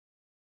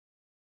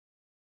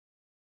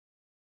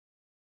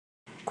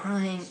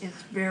Crying is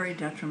very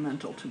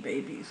detrimental to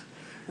babies.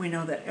 We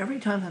know that every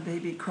time a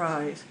baby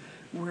cries,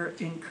 we're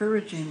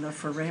encouraging the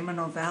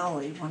foraminal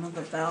valley, one of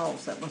the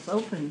valves that was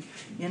open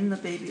in the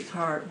baby's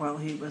heart while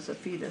he was a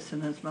fetus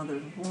in his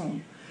mother's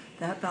womb.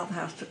 That valve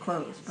has to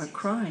close, but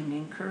crying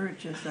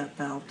encourages that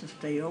valve to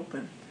stay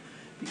open,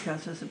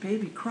 because as a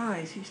baby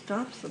cries, he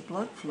stops the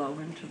blood flow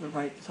into the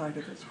right side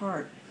of his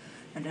heart.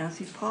 And as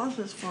he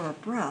pauses for a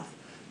breath,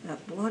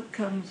 that blood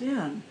comes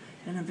in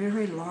a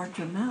very large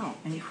amount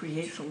and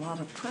creates a lot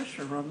of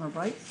pressure on the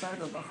right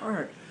side of the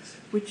heart,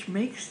 which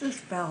makes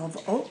this valve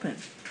open.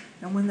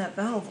 And when that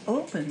valve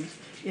opens,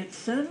 it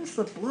sends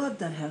the blood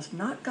that has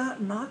not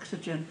gotten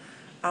oxygen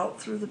out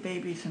through the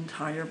baby's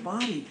entire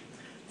body.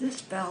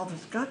 This valve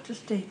has got to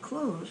stay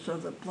closed so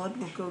the blood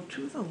will go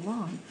to the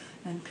lung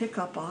and pick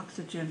up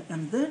oxygen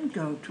and then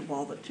go to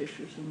all the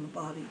tissues in the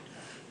body.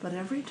 But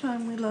every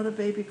time we let a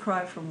baby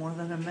cry for more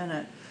than a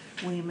minute,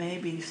 we may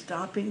be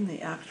stopping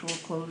the actual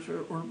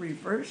closure or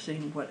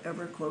reversing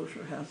whatever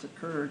closure has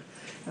occurred.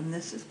 And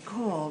this is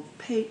called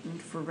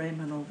patent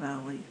foraminal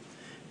valley.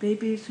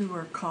 Babies who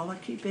are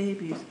colicky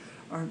babies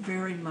are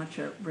very much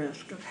at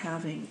risk of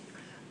having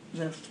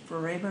this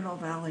foraminal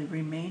valley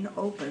remain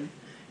open,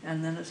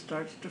 and then it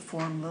starts to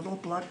form little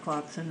blood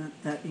clots in it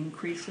that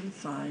increase in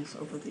size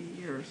over the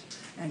years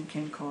and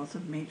can cause a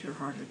major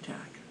heart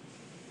attack.